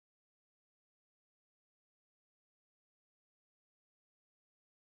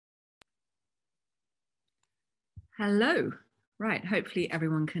Hello. Right, hopefully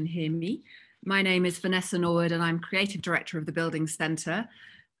everyone can hear me. My name is Vanessa Norwood and I'm Creative Director of the Building Centre.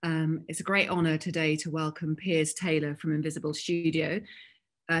 It's a great honour today to welcome Piers Taylor from Invisible Studio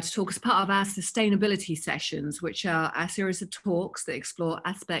to talk as part of our sustainability sessions, which are a series of talks that explore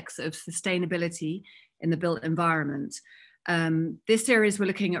aspects of sustainability in the built environment. This series we're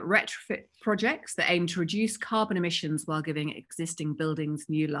looking at retrofit projects that aim to reduce carbon emissions while giving existing buildings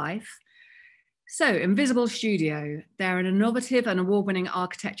new life. So, Invisible Studio, they're an innovative and award-winning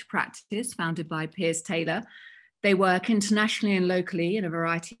architecture practice founded by Piers Taylor. They work internationally and locally in a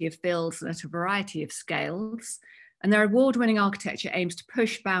variety of fields and at a variety of scales. And their award-winning architecture aims to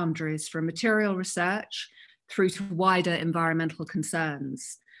push boundaries from material research through to wider environmental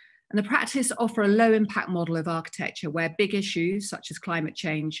concerns. And the practice offer a low-impact model of architecture where big issues such as climate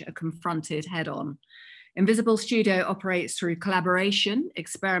change are confronted head-on. Invisible Studio operates through collaboration,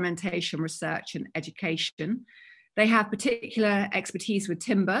 experimentation, research, and education. They have particular expertise with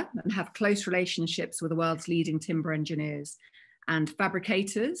timber and have close relationships with the world's leading timber engineers and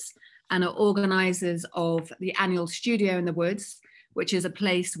fabricators, and are organisers of the annual Studio in the Woods, which is a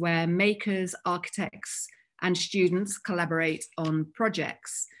place where makers, architects, and students collaborate on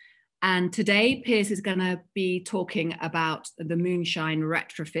projects. And today, Piers is going to be talking about the Moonshine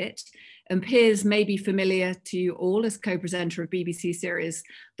Retrofit. And Piers may be familiar to you all as co-presenter of BBC series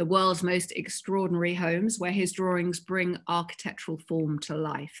The World's Most Extraordinary Homes, where his drawings bring architectural form to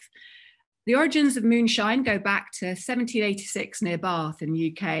life. The origins of Moonshine go back to 1786 near Bath in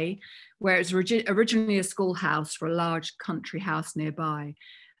the UK, where it was originally a schoolhouse for a large country house nearby.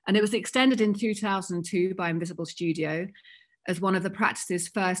 And it was extended in 2002 by Invisible Studio as one of the practice's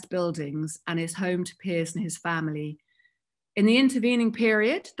first buildings and is home to Piers and his family. In the intervening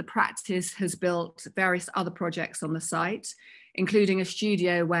period, the practice has built various other projects on the site, including a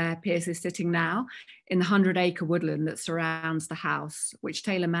studio where Piers is sitting now in the 100-acre woodland that surrounds the house, which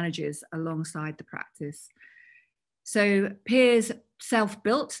Taylor manages alongside the practice. So Piers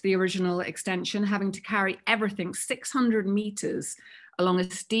self-built the original extension, having to carry everything 600 meters along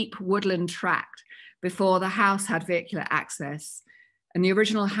a steep woodland tract before the house had vehicular access. And the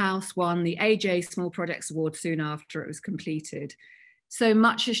original house won the AJ Small Projects Award soon after it was completed. So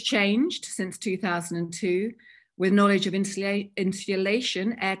much has changed since 2002, with knowledge of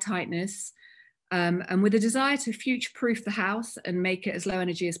insulation, airtightness, and with a desire to future-proof the house and make it as low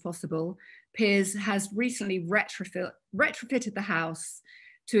energy as possible. Piers has recently retrofitted the house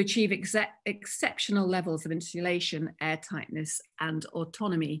to achieve exceptional levels of insulation, airtightness, and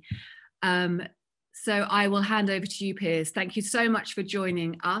autonomy. So I will hand over to you, Piers. Thank you so much for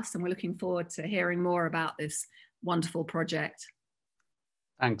joining us, and we're looking forward to hearing more about this wonderful project.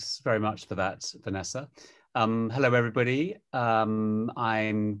 Thanks very much for that, Vanessa. Hello, everybody.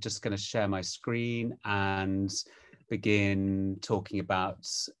 I'm just going to share my screen and begin talking about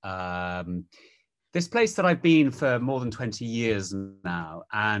this place that I've been for more than 20 years now,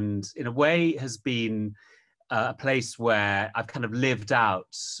 and in a way has been a place where I've kind of lived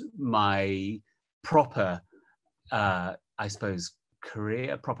out my proper, I suppose,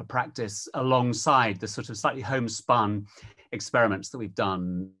 career, proper practice alongside the sort of slightly homespun experiments that we've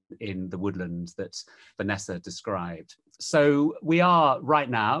done in the woodland that Vanessa described. So we are right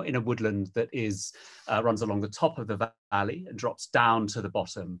now in a woodland that is runs along the top of the valley and drops down to the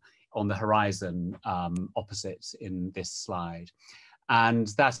bottom on the horizon opposite in this slide. And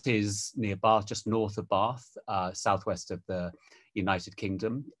that is near Bath, just north of Bath, southwest of the United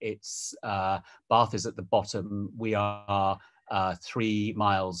Kingdom. It's Bath is at the bottom. We are 3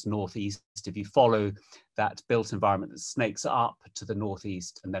 miles northeast. If you follow that built environment that snakes up to the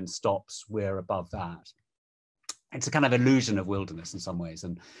northeast and then stops, we're above that. It's a kind of illusion of wilderness in some ways.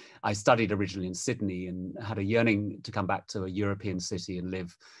 And I studied originally in Sydney and had a yearning to come back to a European city and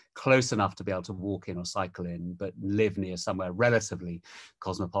live close enough to be able to walk in or cycle in, but live near somewhere relatively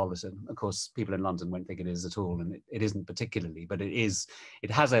cosmopolitan. Of course, people in London won't think it is at all, and it isn't particularly, but it is.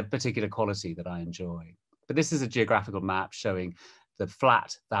 It has a particular quality that I enjoy. But this is a geographical map showing the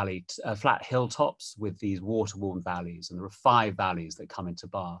flat hilltops with these water-worn valleys, and there are 5 valleys that come into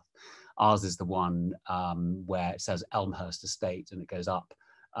Bath. Ours is the one where it says Elmhurst Estate, and it goes up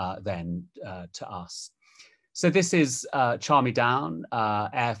then to us. So this is Charmy Down,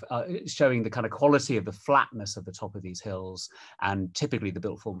 showing the kind of quality of the flatness of the top of these hills, and typically the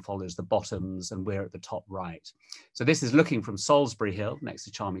built form follows the bottoms, and we're at the top right. So this is looking from Salisbury Hill next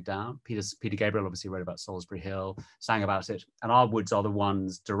to Charmy Down. Peter Gabriel obviously wrote about Salisbury Hill, sang about it, and our woods are the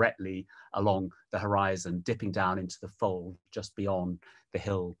ones directly along the horizon, dipping down into the fold just beyond the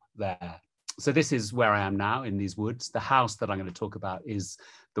hill there. So this is where I am now in these woods. The house that I'm going to talk about is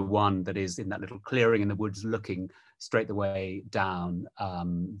the one that is in that little clearing in the woods looking straight the way down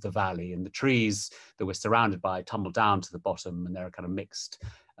the valley. And the trees that we're surrounded by tumble down to the bottom, and they're a kind of mixed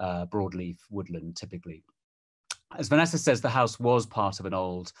broadleaf woodland typically. As Vanessa says, the house was part of an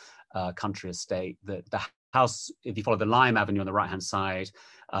old country estate. The house, if you follow the Lime Avenue on the right-hand side,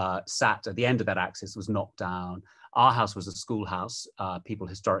 sat at the end of that axis, was knocked down. Our house was a schoolhouse. People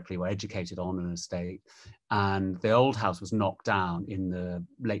historically were educated on an estate. And the old house was knocked down in the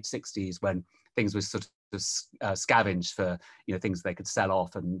late 60s when things were sort of scavenged for things they could sell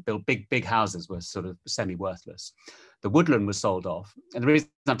off, and build big houses were sort of semi-worthless. The woodland was sold off. And the reason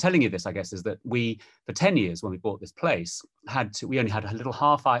I'm telling you this, I guess, is that we, for 10 years when we bought this place, we only had a little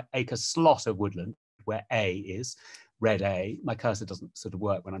half-acre slot of woodland where A is, red A. My cursor doesn't sort of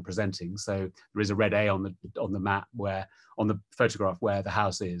work when I'm presenting, so there is a red A on the map on the photograph where the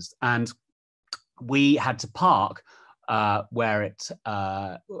house is, and we had to park where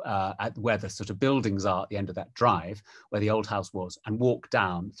the sort of buildings are at the end of that drive, where the old house was, and walk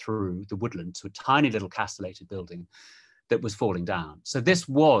down through the woodland to a tiny little castellated building that was falling down. So this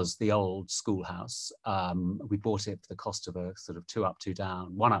was the old schoolhouse. We bought it for the cost of a sort of 2 up, 2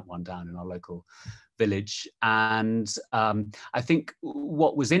 down, 1 up, 1 down in our local village. And I think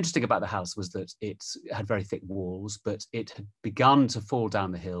what was interesting about the house was that it had very thick walls, but it had begun to fall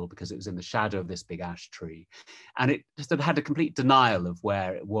down the hill because it was in the shadow of this big ash tree. And it just had a complete denial of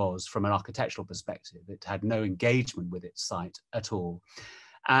where it was from an architectural perspective. It had no engagement with its site at all.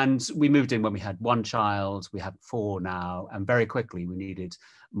 And we moved in when we had 1 child. We have 4 now, and very quickly we needed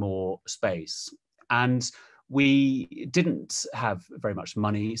more space. And we didn't have very much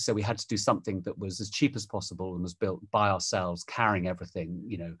money, so we had to do something that was as cheap as possible and was built by ourselves, carrying everything,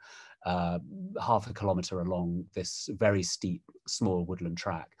 half a kilometre along this very steep, small woodland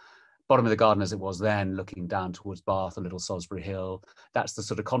track. Bottom of the garden as it was then, looking down towards Bath, a little Salisbury Hill. That's the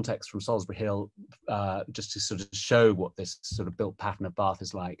sort of context from Salisbury Hill, just to sort of show what this sort of built pattern of Bath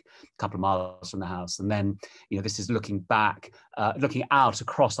is like, a couple of miles from the house. And then, this is looking back, looking out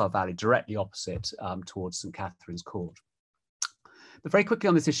across our valley, directly opposite towards St. Catherine's Court. But very quickly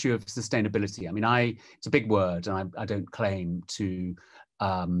on this issue of sustainability, I mean, it's a big word, and I don't claim to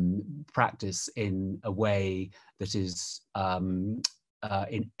practice in a way that is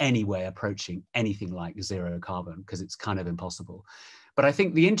in any way approaching anything like zero carbon, because it's kind of impossible. But I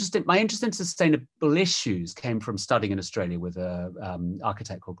think my interest in sustainable issues came from studying in Australia with an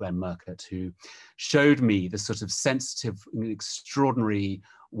architect called Glenn Murcutt, who showed me the sort of sensitive and extraordinary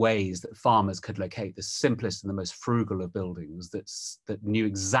ways that farmers could locate the simplest and the most frugal of buildings that knew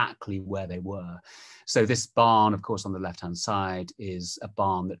exactly where they were. So this barn, of course, on the left-hand side is a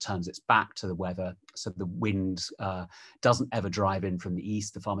barn that turns its back to the weather, so the wind doesn't ever drive in from the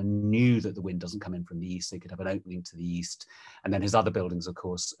east. The farmer knew that the wind doesn't come in from the east, so he could have an opening to the east. And then his other buildings, of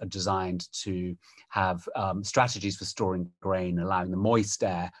course, are designed to have strategies for storing grain, allowing the moist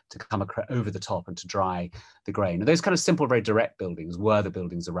air to come over the top and to dry the grain. And those kind of simple, very direct buildings were the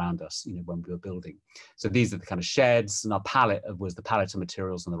buildings around us, when we were building. So these are the kind of sheds, and our palette was the palette of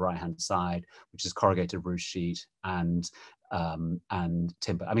materials on the right-hand side, which is corrugated roof sheet and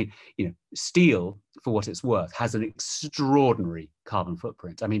timber. I mean, steel, for what it's worth, has an extraordinary carbon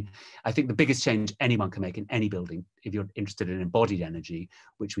footprint. I mean, I think the biggest change anyone can make in any building, if you're interested in embodied energy,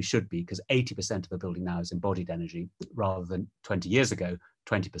 which we should be, because 80% of a building now is embodied energy, rather than 20 years ago,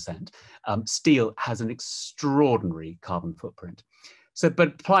 20%. Steel has an extraordinary carbon footprint. So,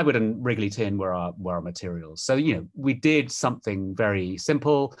 but plywood and wriggly tin were our materials. So, we did something very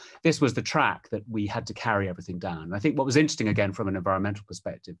simple. This was the track that we had to carry everything down. And I think what was interesting, again, from an environmental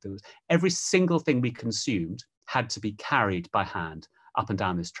perspective, there was every single thing we consumed had to be carried by hand up and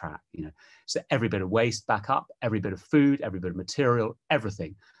down this track, So every bit of waste back up, every bit of food, every bit of material,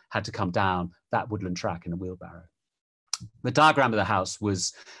 everything had to come down that woodland track in a wheelbarrow. The diagram of the house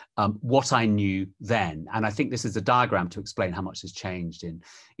was what I knew then. And I think this is a diagram to explain how much has changed in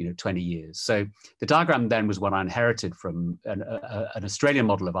 20 years. So the diagram then was what I inherited from an Australian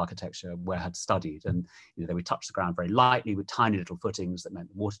model of architecture where I had studied. And they would touch the ground very lightly with tiny little footings that meant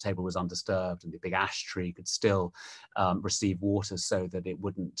the water table was undisturbed, and the big ash tree could still receive water so that it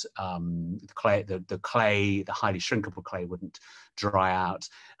wouldn't, the highly shrinkable clay wouldn't dry out.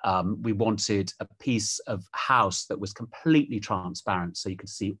 We wanted a piece of house that was completely completely transparent, so you could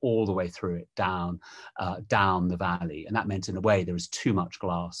see all the way through it down the valley. And that meant, in a way, there was too much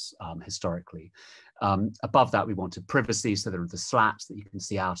glass historically. Above that, we wanted privacy, so there are the slats that you can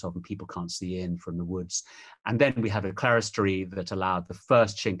see out of and people can't see in from the woods. And then we had a clerestory that allowed the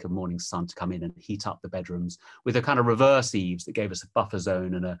first chink of morning sun to come in and heat up the bedrooms, with a kind of reverse eaves that gave us a buffer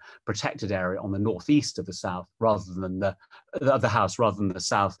zone and a protected area on the northeast of the south, rather than the house, rather than the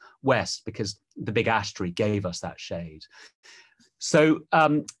southwest, because the big ash tree gave us that shade. So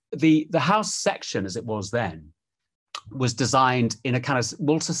the house section, as it was then, was designed in a kind of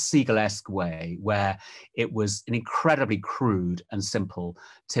Walter Siegel-esque way, where it was an incredibly crude and simple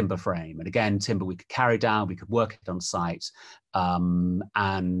timber frame. And again, timber we could carry down, we could work it on site.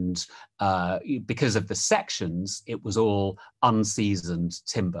 Because of the sections, it was all unseasoned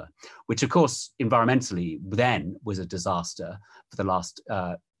timber, which of course, environmentally then was a disaster for the last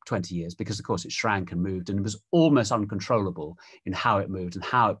 20 years, because of course it shrank and moved, and it was almost uncontrollable in how it moved and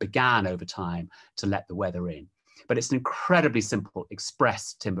how it began over time to let the weather in. But it's an incredibly simple,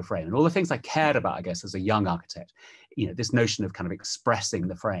 express timber frame. And all the things I cared about, I guess, as a young architect, this notion of kind of expressing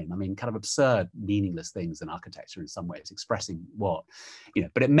the frame, I mean, kind of absurd, meaningless things in architecture in some ways, expressing what,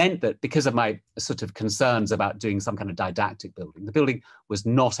 but it meant that because of my sort of concerns about doing some kind of didactic building, the building was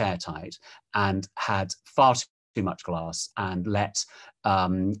not airtight and had far too much glass and let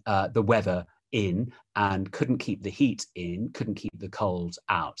the weather in and couldn't keep the heat in, couldn't keep the cold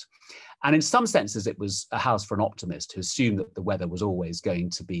out. And in some senses, it was a house for an optimist who assumed that the weather was always going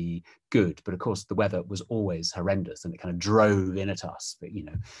to be good. But of course, the weather was always horrendous, and it kind of drove in at us,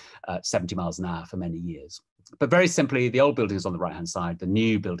 at 70 miles an hour for many years. But very simply, the old building is on the right-hand side, the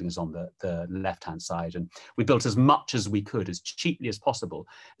new building is on the left-hand side. And we built as much as we could, as cheaply as possible.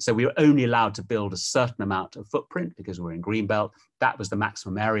 So we were only allowed to build a certain amount of footprint because we're in Greenbelt. That was the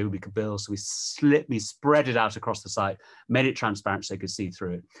maximum area we could build. So we spread it out across the site, made it transparent so you could see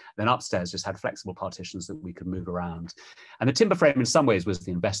through it. Then upstairs just had flexible partitions that we could move around. And the timber frame in some ways was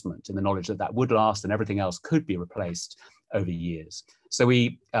the investment, in the knowledge that that would last and everything else could be replaced over years. So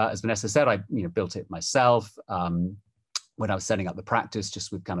we, as Vanessa said, I built it myself when I was setting up the practice,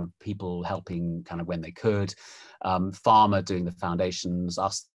 just with kind of people helping kind of when they could, farmer doing the foundations,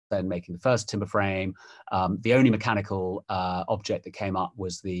 us then making the first timber frame. The only mechanical object that came up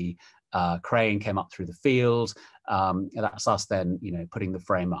was the crane came up through the field. And that's us then, putting the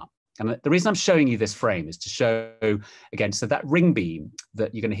frame up. And the reason I'm showing you this frame is to show, again, so that ring beam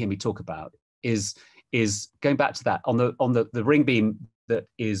that you're going to hear me talk about is going back to that on the ring beam that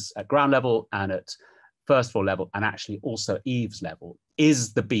is at ground level and at first floor level, and actually also eaves level,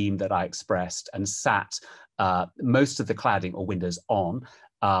 is the beam that I expressed and sat most of the cladding or windows on,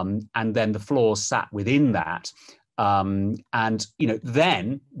 and then the floors sat within that. Then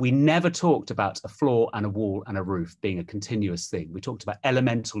we never talked about a floor and a wall and a roof being a continuous thing. We talked about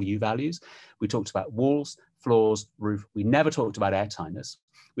elemental U values. We talked about walls, floors, roof. We never talked about airtightness.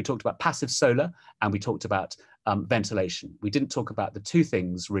 We talked about passive solar, and we talked about ventilation. We didn't talk about the two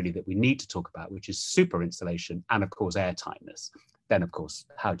things really that we need to talk about, which is super insulation and of course airtightness. Then of course,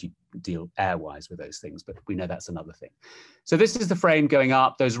 how do you deal air-wise with those things? But we know that's another thing. So this is the frame going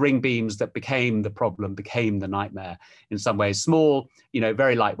up, those ring beams that became the problem, became the nightmare in some ways. Small,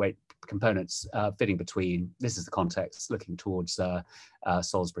 very lightweight components fitting between. This is the context looking towards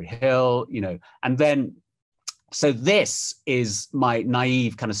Salisbury Hill, and then, so this is my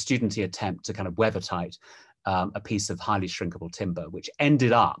naive kind of studenty attempt to kind of weather tight a piece of highly shrinkable timber, which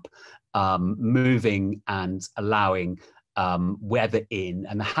ended up moving and allowing weather in.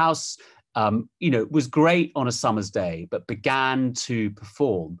 And the house, was great on a summer's day, but began to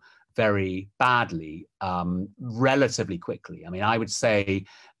perform very badly relatively quickly. I mean, I would say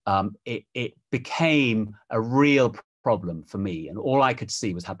it became a real problem for me, and all I could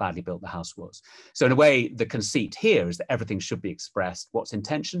see was how badly built the house was. So in a way, the conceit here is that everything should be expressed: what's in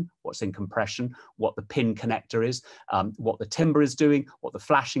tension, what's in compression, what the pin connector is, what the timber is doing, what the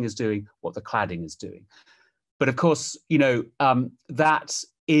flashing is doing, what the cladding is doing. But of course, that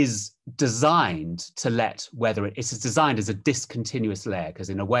is designed to let weather, it's designed as a discontinuous layer, because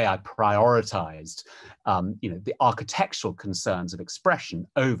in a way I prioritized, the architectural concerns of expression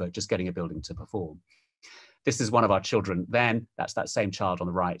over just getting a building to perform. This is one of our children then, that's that same child on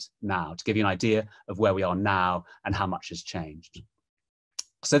the right now, to give you an idea of where we are now and how much has changed.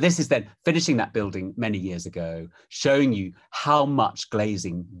 So this is then finishing that building many years ago, showing you how much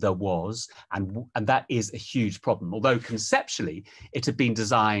glazing there was, and that is a huge problem. Although conceptually, it had been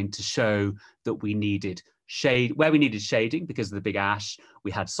designed to show that we needed shade where we needed shading because of the big ash,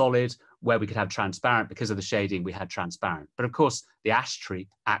 we had solid. Where we could have transparent because of the shading, we had transparent. But of course, the ash tree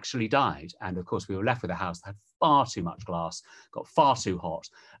actually died. And of course, we were left with a house that had far too much glass, got far too hot,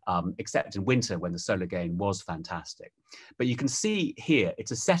 except in winter when the solar gain was fantastic. But you can see here, it's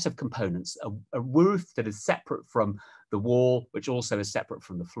a set of components, a roof that is separate from the wall, which also is separate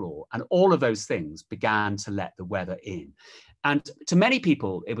from the floor. And all of those things began to let the weather in. And to many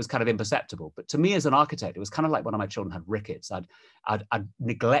people, it was kind of imperceptible. But to me as an architect, it was kind of like one of my children had rickets. I'd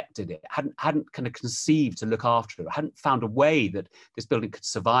neglected it, hadn't kind of conceived to look after it, hadn't found a way that this building could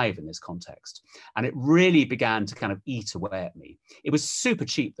survive in this context. And it really began to kind of eat away at me. It was super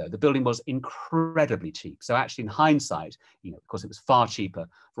cheap though. The building was incredibly cheap. So actually in hindsight, of course it was far cheaper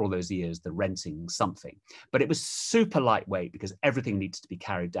for all those years than renting something. But it was super lightweight because everything needed to be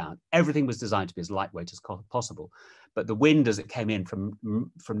carried down. Everything was designed to be as lightweight as possible. But the wind as it came in from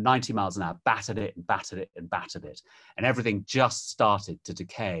 90 miles an hour battered it and battered it and battered it. And everything just started to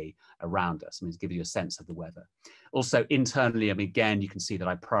decay around us. I mean, to give you a sense of the weather. Also internally, I mean, again, you can see that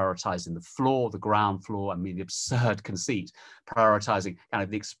I prioritized in the floor, the ground floor, I mean, the absurd conceit, prioritizing kind of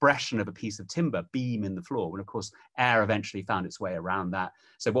the expression of a piece of timber beam in the floor. And of course, air eventually found its way around that.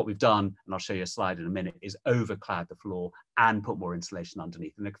 So what we've done, and I'll show you a slide in a minute, is overclad the floor and put more insulation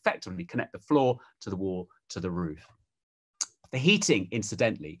underneath and effectively connect the floor to the wall to the roof. The heating,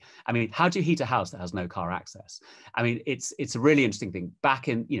 incidentally, I mean, how do you heat a house that has no car access? I mean, it's a really interesting thing. Back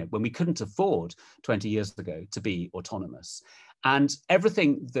in, when we couldn't afford 20 years ago to be autonomous, and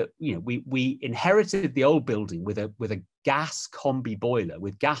everything that, we inherited the old building with a gas combi boiler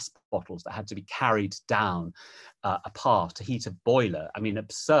with gas bottles that had to be carried down a path to heat a boiler. I mean,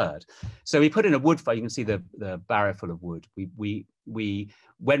 absurd. So we put in a wood fire. You can see the barrow full of wood.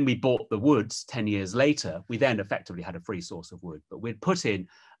 When we bought the woods 10 years later, we then effectively had a free source of wood. But we'd put in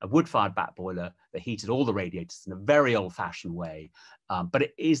a wood-fired back boiler that heated all the radiators in a very old-fashioned way. But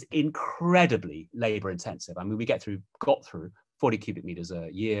it is incredibly labor-intensive. I mean, we got through 40 cubic meters a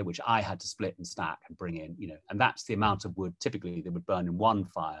year, which I had to split and stack and bring in, and that's the amount of wood typically that would burn in one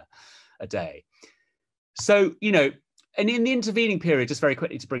fire a day. So, and in the intervening period, just very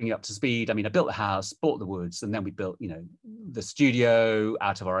quickly to bring you up to speed, I mean, I built the house, bought the woods, and then we built, the studio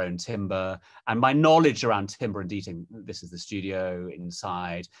out of our own timber. And my knowledge around timber and detailing, this is the studio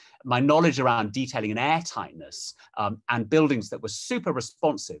inside, my knowledge around detailing and airtightness and buildings that were super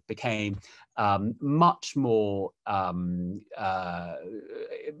responsive became much more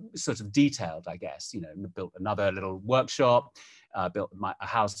sort of detailed, I guess. Built another little workshop, built a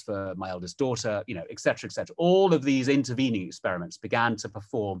house for my eldest daughter, et cetera, et cetera. All of these intervening experiments began to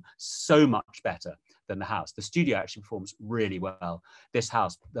perform so much better than the house. The studio actually performs really well. This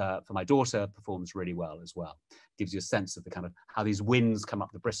house for my daughter performs really well as well. Gives you a sense of the kind of how these winds come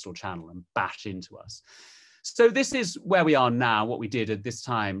up the Bristol Channel and bash into us. So this is where we are now. What we did at this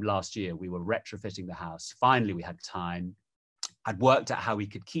time last year, we were retrofitting the house. Finally, we had time. I'd worked out how we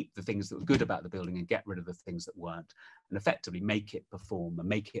could keep the things that were good about the building and get rid of the things that weren't, and effectively make it perform and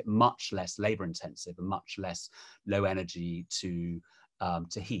make it much less labor intensive and much less low energy to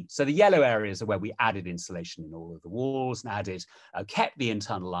heat. So the yellow areas are where we added insulation in all of the walls and kept the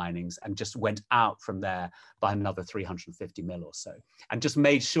internal linings and just went out from there by another 350 mil or so, and just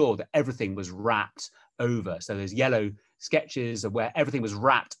made sure that everything was wrapped over. So there's yellow sketches of where everything was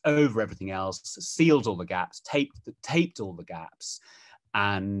wrapped over everything else, sealed all the gaps, taped all the gaps,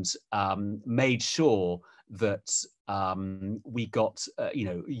 and made sure that we got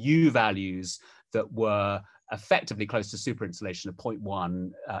U values that were effectively close to super insulation of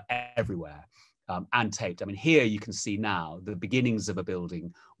 0.1 everywhere, and taped. I mean, here you can see now the beginnings of a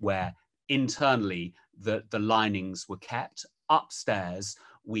building where internally the linings were kept. Upstairs,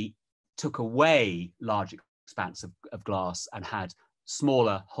 we took away large expanse of glass and had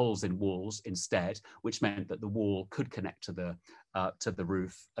smaller holes in walls instead, which meant that the wall could connect to the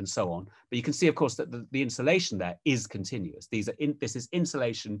roof and so on. But you can see, of course, that the insulation there is continuous. This is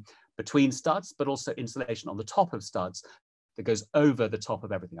insulation between studs, but also insulation on the top of studs that goes over the top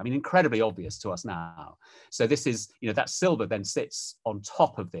of everything. I mean, incredibly obvious to us now. So this is, that silver then sits on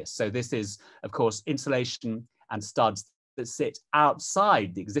top of this. So this is, of course, insulation and studs that sit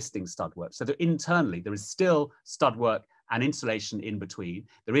outside the existing stud work. So that internally there is still stud work and insulation in between.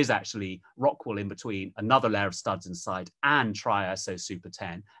 There is actually rock wool in between, another layer of studs inside, and Tri-ISO Super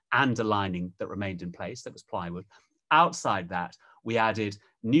 10, and a lining that remained in place that was plywood. Outside that, we added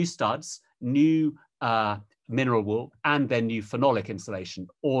new studs, new mineral wool, and then new phenolic insulation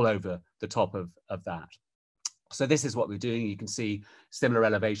all over the top of that. So this is what we're doing. You can see similar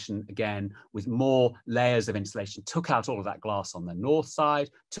elevation again with more layers of insulation, took out all of that glass on the north side,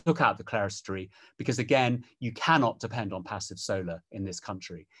 took out the clerestory, because again, you cannot depend on passive solar in this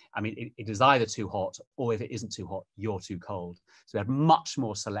country. I mean, it is either too hot, or if it isn't too hot, you're too cold. So we had much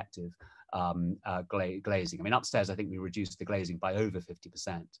more selective glazing. I mean, upstairs, I think we reduced the glazing by over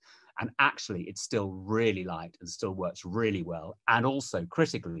 50%. And actually, it's still really light and still works really well. And also,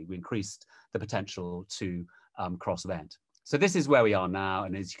 critically, we increased the potential to cross vent. So this is where we are now.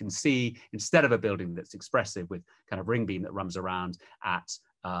 And as you can see, instead of a building that's expressive with kind of ring beam that runs around at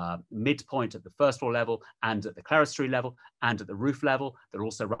midpoint at the first floor level and at the clerestory level and at the roof level that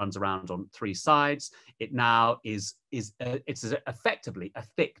also runs around on 3 sides, it now it's effectively a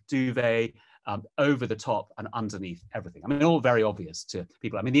thick duvet over the top and underneath everything. I mean, all very obvious to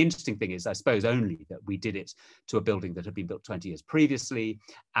people. I mean, the interesting thing is, I suppose, only that we did it to a building that had been built 20 years previously,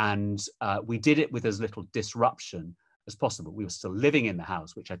 and we did it with as little disruption as possible. We were still living in the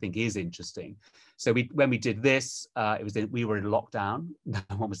house, which I think is interesting. So when we did this, we were in lockdown. No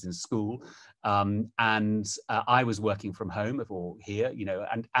one was in school, and I was working from home or here, you know,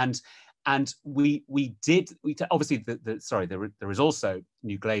 and we obviously there is also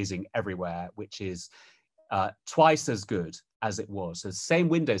new glazing everywhere, which is twice as good as it was. So same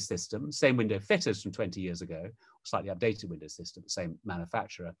window system, same window fitters from 20 years ago, slightly updated window system, same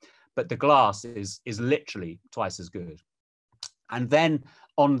manufacturer, but the glass is literally twice as good. And then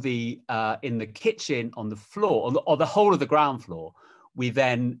on the in the kitchen, on the floor, on the whole of the ground floor, we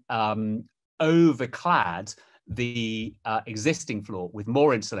then overclad the existing floor with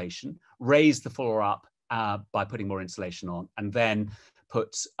more insulation, raised the floor up by putting more insulation on, and then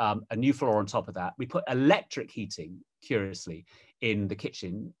put a new floor on top of that. We put electric heating, curiously, in the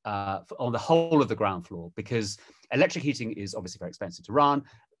kitchen on the whole of the ground floor, because electric heating is obviously very expensive to run.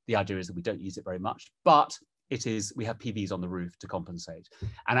 The idea is that we don't use it very much, but we have PVs on the roof to compensate.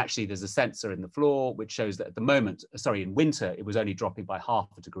 And actually there's a sensor in the floor which shows that at the moment, in winter, it was only dropping by ½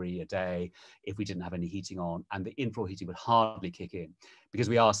 degree a day if we didn't have any heating on, and the in-floor heating would hardly kick in because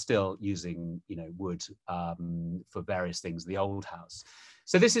we are still using, you know, wood for various things, the old house.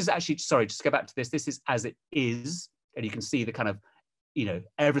 So this is actually, just to go back to this is as it is, and you can see the kind of, you know,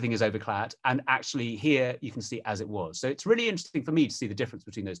 everything is overclad, and actually here you can see as it was. So it's really interesting for me to see the difference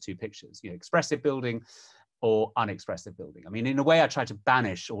between those two pictures, you know, expressive building or unexpressive building. I mean, in a way, I tried to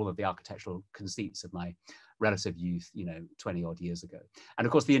banish all of the architectural conceits of my relative youth, you know, 20 odd years ago. And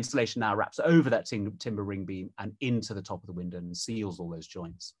of course, the insulation now wraps over that timber ring beam and into the top of the window and seals all those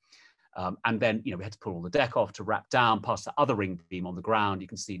joints. And then, you know, we had to pull all the deck off to wrap down past the other ring beam on the ground. You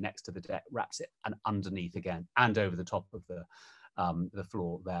can see next to the deck, wraps it and underneath again and over the top of the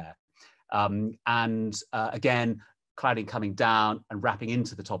floor there. Again, cladding coming down and wrapping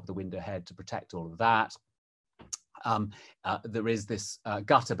into the top of the window head to protect all of that. There is this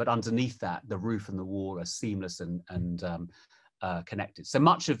gutter, but underneath that, the roof and the wall are seamless and connected. So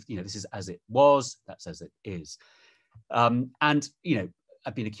much of, you know, this is as it was, that's as it is. And, you know,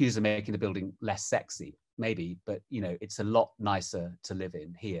 I've been accused of making the building less sexy, maybe, but, you know, it's a lot nicer to live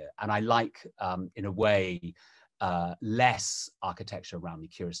in here. And I like, in a way, less architecture around me,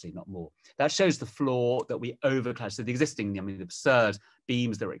 curiously, not more. That shows the floor that we overclad. So the existing, I mean, the absurd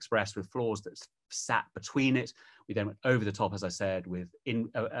beams that were expressed with floors that sat between it. We then went over the top, as I said, with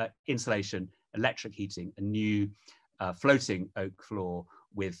insulation, electric heating, a new floating oak floor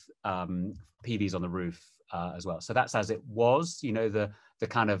with PVs on the roof as well. So that's as it was, you know, the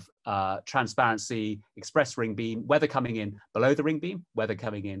kind of transparency, express ring beam, weather coming in below the ring beam, weather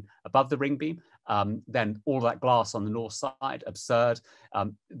coming in above the ring beam. Then all that glass on the north side, absurd.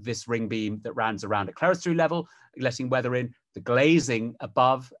 This ring beam that runs around at clerestory level, letting weather in. The glazing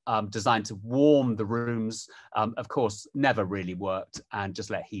above, designed to warm the rooms, of course, never really worked and just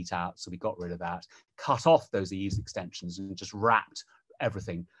let heat out. So we got rid of that, cut off those eaves extensions and just wrapped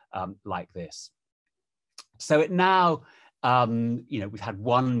everything like this. So it now, you know, we've had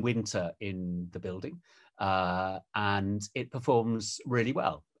one winter in the building and it performs really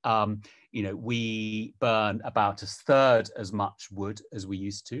well. You know, we burn about 1/3 as much wood as we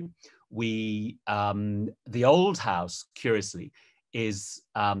used to. The old house, curiously, is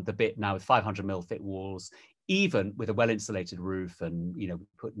the bit now with 500 mil thick walls, even with a well-insulated roof, and, you know,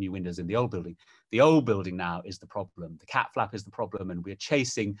 put new windows in the old building. The old building now is the problem. The cat flap is the problem, and we're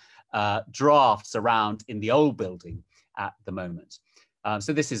chasing drafts around in the old building at the moment.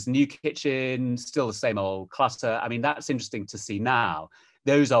 So this is new kitchen, still the same old clutter. I mean, that's interesting to see now.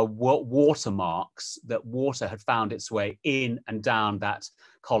 Those are watermarks that water had found its way in and down that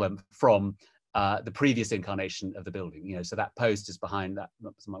column from the previous incarnation of the building. You know, so that post is behind that,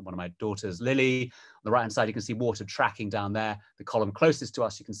 one of my daughters, Lily. On the right hand side, you can see water tracking down there. The column closest to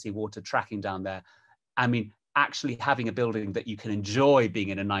us, you can see water tracking down there. I mean, actually having a building that you can enjoy being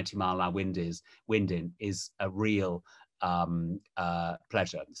in a 90-mile-an-hour wind in is a real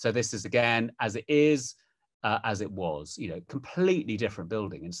pleasure. So this is, again, as it is, as it was, you know, completely different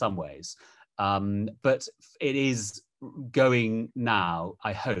building in some ways. But it is going now,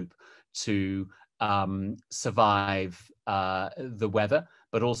 I hope, to survive the weather,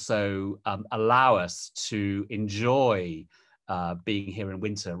 but also allow us to enjoy being here in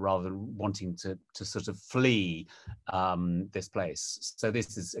winter rather than wanting to sort of flee this place. So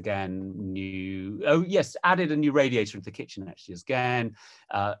this is, again, new. Oh yes, added a new radiator into the kitchen actually. Again,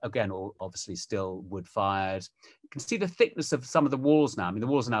 obviously still wood fired. You can see the thickness of some of the walls now. I mean, the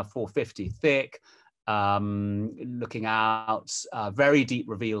walls are now 450 thick. Looking out, very deep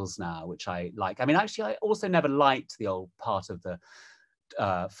reveals now, which I like. I mean, actually, I also never liked the old part of the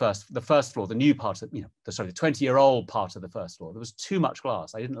first floor, the new part of, you know, the 20-year-old part of the first floor. There was too much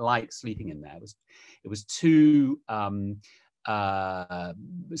glass. I didn't like sleeping in there. It was too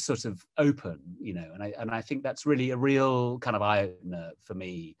sort of open, you know, and I think that's really a real kind of eye opener for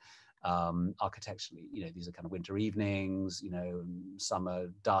me. Architecturally, you know, these are kind of winter evenings, you know, summer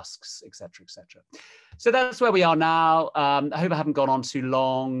dusks, etc., etc. So that's where we are now. I hope I haven't gone on too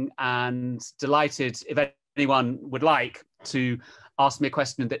long, and delighted if anyone would like to ask me a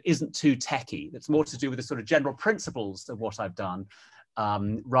question that isn't too techie, that's more to do with the sort of general principles of what I've done,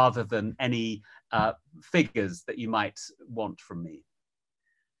 rather than any figures that you might want from me.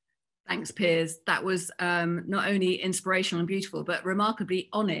 Thanks, Piers. That was not only inspirational and beautiful, but remarkably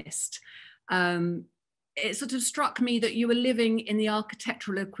honest. It sort of struck me that you were living in the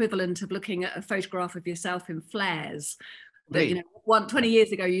architectural equivalent of looking at a photograph of yourself in flares. That, you know, 20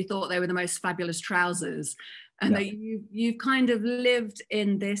 years ago, you thought they were the most fabulous trousers. And that you've kind of lived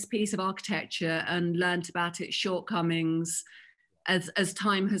in this piece of architecture and learnt about its shortcomings as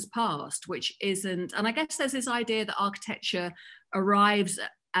time has passed, which isn't, and I guess there's this idea that architecture arrives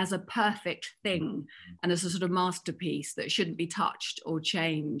as a perfect thing and as a sort of masterpiece that shouldn't be touched or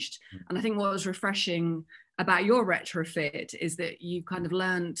changed. And I think what was refreshing about your retrofit is that you kind of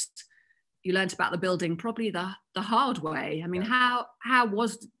learnt about the building probably the hard way. I mean, how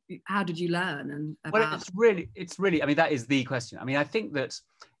did you learn? And well, it's really, I mean, that is the question. I mean, I think that,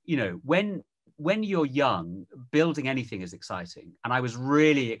 you know, when you're young, building anything is exciting. And I was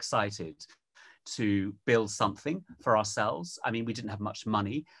really excited to build something for ourselves. I mean, we didn't have much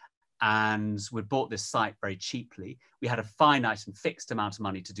money, and we bought this site very cheaply. We had a finite and fixed amount of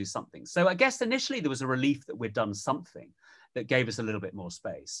money to do something. So I guess initially there was a relief that we'd done something that gave us a little bit more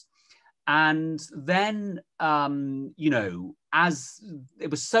space. And then, you know, as it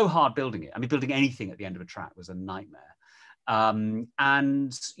was so hard building it, I mean, building anything at the end of a track was a nightmare.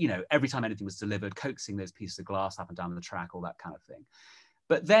 And, you know, every time anything was delivered, coaxing those pieces of glass up and down the track, all that kind of thing.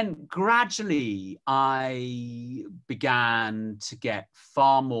 But then gradually I began to get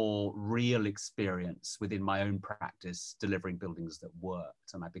far more real experience within my own practice delivering buildings that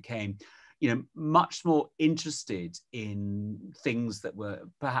worked. And I became, you know, much more interested in things that were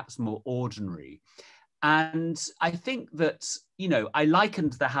perhaps more ordinary. And I think that, you know, I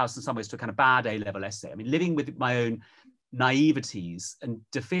likened the house in some ways to a kind of bad A-level essay. I mean, living with my own naiveties and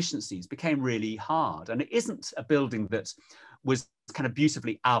deficiencies became really hard. And it isn't a building that was kind of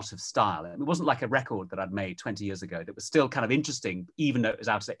beautifully out of style. It wasn't like a record that I'd made 20 years ago that was still kind of interesting, even though it was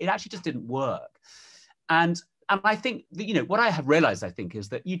out of style. It actually just didn't work. And I think that, you know, what I have realized, I think, is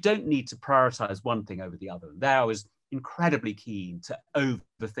that you don't need to prioritize one thing over the other. There I was incredibly keen to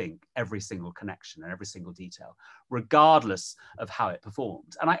overthink every single connection and every single detail, regardless of how it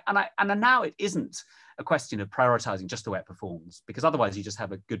performed. And now it isn't a question of prioritizing just the way it performs, because otherwise you just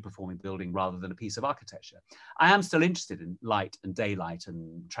have a good performing building rather than a piece of architecture. I am still interested in light and daylight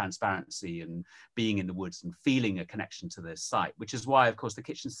and transparency and being in the woods and feeling a connection to this site, which is why, of course, the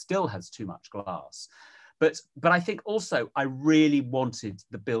kitchen still has too much glass. But I think also I really wanted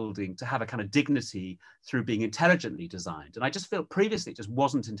the building to have a kind of dignity through being intelligently designed. And I just feel previously it just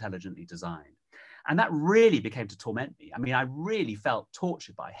wasn't intelligently designed. And that really became to torment me. I mean, I really felt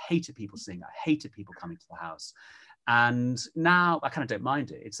tortured by, I hated people seeing, I hated people coming to the house. And now I kind of don't mind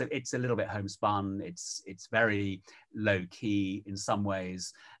it. It's a little bit homespun. It's very low key in some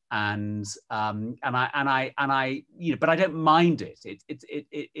ways. And I, you know, but I don't mind it.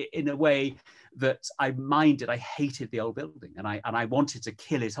 It in a way that I minded. I hated the old building, and I wanted to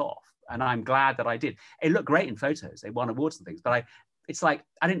kill it off. And I'm glad that I did. It looked great in photos. They won awards and things. But it's like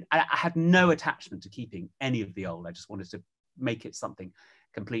I had no attachment to keeping any of the old. I just wanted to make it something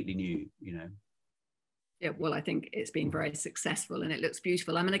completely new, you know. Yeah, well, I think it's been very successful and it looks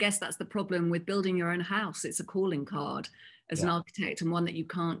beautiful. I mean, I guess that's the problem with building your own house. It's a calling card as an architect, and one that you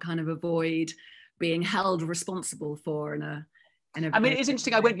can't kind of avoid being held responsible for in a I mean, it's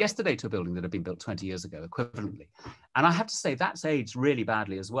interesting. I went yesterday to a building that had been built 20 years ago, equivalently. And I have to say that's aged really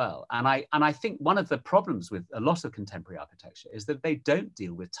badly as well. And I think one of the problems with a lot of contemporary architecture is that they don't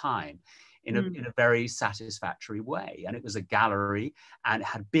deal with time in a very satisfactory way. And it was a gallery and it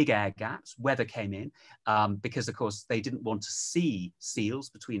had big air gaps. Weather came in because, of course, they didn't want to see seals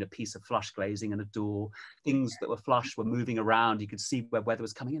between a piece of flush glazing and a door. Things that were flush were moving around. You could see where weather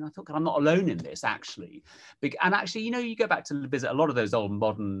was coming in. I thought, God, I'm not alone in this, actually. And actually, you know, you go back to visit a lot of those old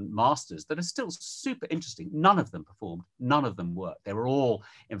modern masters that are still super interesting. None of them performed. None of them worked. They were all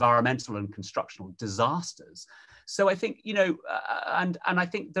environmental and constructional disasters. So I think, you know, and I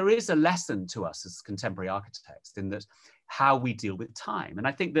think there is a lesson to us as contemporary architects in that how we deal with time. And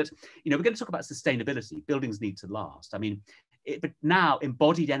I think that, you know, we're going to talk about sustainability. Buildings need to last. I mean, but now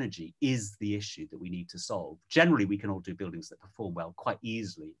embodied energy is the issue that we need to solve. Generally, we can all do buildings that perform well quite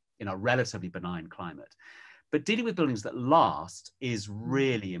easily in a relatively benign climate. But dealing with buildings that last is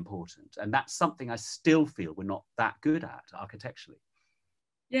really important. And that's something I still feel we're not that good at architecturally.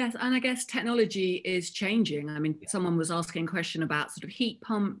 Yes, and I guess technology is changing. I mean, someone was asking a question about sort of heat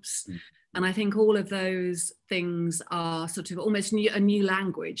pumps, and I think all of those things are sort of almost a new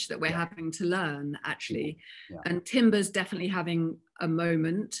language that we're having to learn, actually. And timber's definitely having a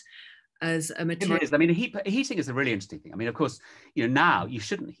moment as a material. Timber is. I mean, heating is a really interesting thing. I mean, of course, you know, now you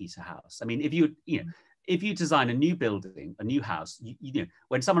shouldn't heat a house. I mean, if you design a new building, a new house, you know,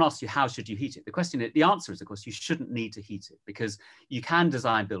 when someone asks you how should you heat it, the answer is, of course, you shouldn't need to heat it, because you can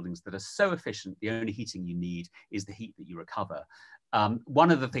design buildings that are so efficient, the only heating you need is the heat that you recover.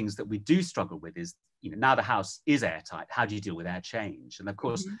 One of the things that we do struggle with is, you know, now the house is airtight, how do you deal with air change? And of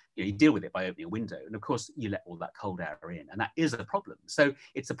course, you know, you deal with it by opening a window, and of course you let all that cold air in, and that is a problem. So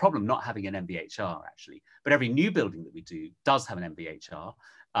it's a problem not having an MVHR, actually, but every new building that we do does have an MVHR.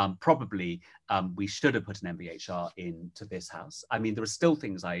 Probably we should have put an MVHR into this house. I mean, there are still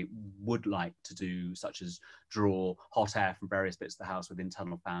things I would like to do, such as draw hot air from various bits of the house with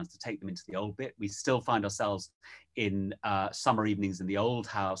internal fans to take them into the old bit. We still find ourselves in summer evenings in the old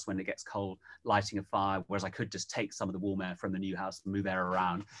house when it gets cold, lighting a fire, whereas I could just take some of the warm air from the new house and move air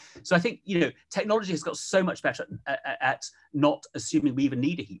around. So I think, you know, technology has got so much better at not assuming we even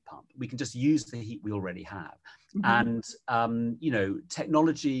need a heat pump. We can just use the heat we already have. And, you know,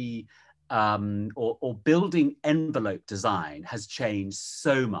 technology or building envelope design has changed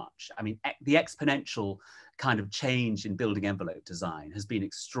so much. I mean, the exponential kind of change in building envelope design has been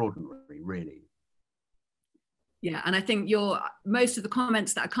extraordinary, really. Yeah, and I think most of the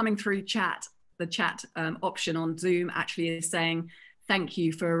comments that are coming through the chat option on Zoom actually is saying, thank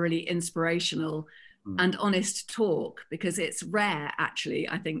you for a really inspirational and honest talk, because it's rare, actually,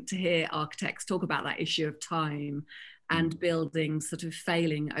 I think, to hear architects talk about that issue of time and buildings sort of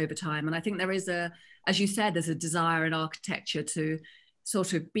failing over time. And I think there is as you said, there's a desire in architecture to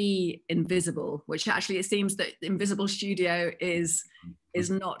sort of be invisible, which actually it seems that Invisible Studio is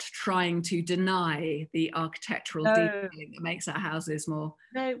not trying to deny the architectural detailing that makes our houses more.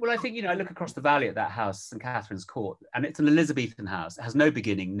 No, well, I think, you know, I look across the valley at that house, St. Catherine's Court, and it's an Elizabethan house. It has no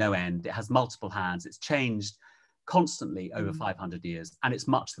beginning, no end. It has multiple hands. It's changed constantly over 500 years, and it's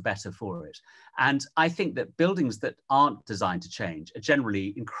much the better for it. And I think that buildings that aren't designed to change are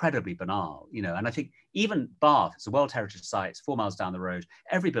generally incredibly banal, you know, and I think even Bath, it's a World Heritage Site, it's 4 miles down the road.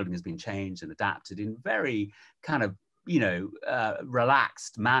 Every building has been changed and adapted in very kind of, you know,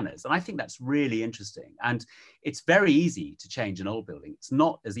 relaxed manners. And I think that's really interesting. And it's very easy to change an old building. It's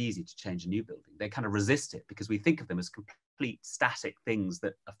not as easy to change a new building. They kind of resist it because we think of them as complete static things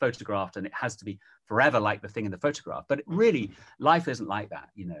that are photographed and it has to be forever like the thing in the photograph. But really, life isn't like that,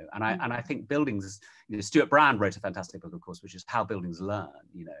 you know. And I think buildings, you know, Stuart Brand wrote a fantastic book, of course, which is How Buildings Learn,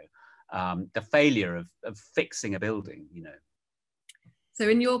 you know, the failure of fixing a building, you know. So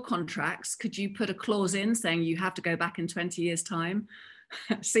in your contracts, could you put a clause in saying you have to go back in 20 years' time?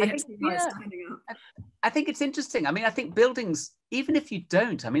 See how it's standing up. I think it's interesting. I mean, I think buildings, even if you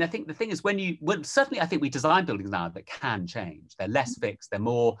don't, I mean, I think the thing is certainly I think we design buildings now that can change. They're less fixed. They're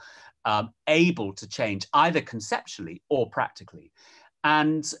more able to change either conceptually or practically.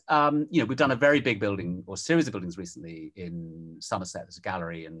 And, you know, we've done a very big building or series of buildings recently in Somerset. There's a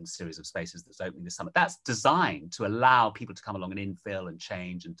gallery and series of spaces that's opening this summer. That's designed to allow people to come along and infill and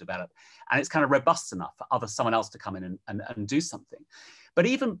change and develop. And it's kind of robust enough for someone else to come in and do something. But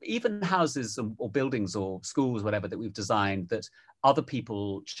even houses or buildings or schools, whatever, that we've designed that other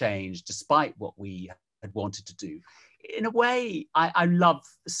people change despite what we had wanted to do, in a way, I love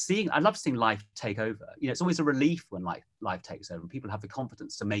seeing life take over. You know, it's always a relief when life takes over and people have the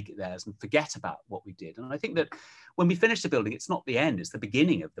confidence to make it theirs and forget about what we did. And I think that when we finish the building, it's not the end, it's the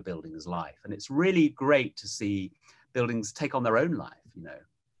beginning of the building's life. And it's really great to see buildings take on their own life, you know.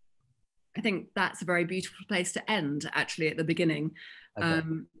 I think that's a very beautiful place to end, actually, at the beginning. Okay.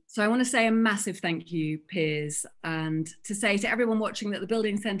 So I want to say a massive thank you, Piers, and to say to everyone watching that the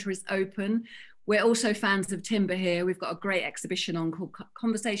Building Centre is open. We're also fans of timber here. We've got a great exhibition on called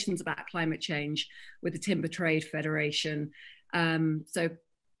Conversations About Climate Change with the Timber Trade Federation. So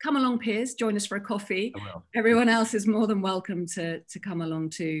come along, Piers, join us for a coffee. Everyone else is more than welcome to come along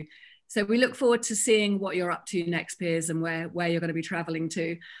too. So we look forward to seeing what you're up to next, Piers, and where you're going to be travelling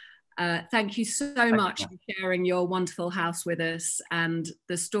to. Thank you so much for sharing your wonderful house with us and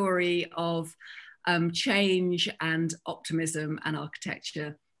the story of change and optimism and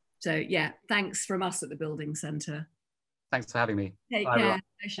architecture. So yeah, thanks from us at the Building Centre. Thanks for having me. Take care.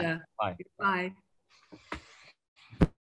 Pleasure. Bye. Bye.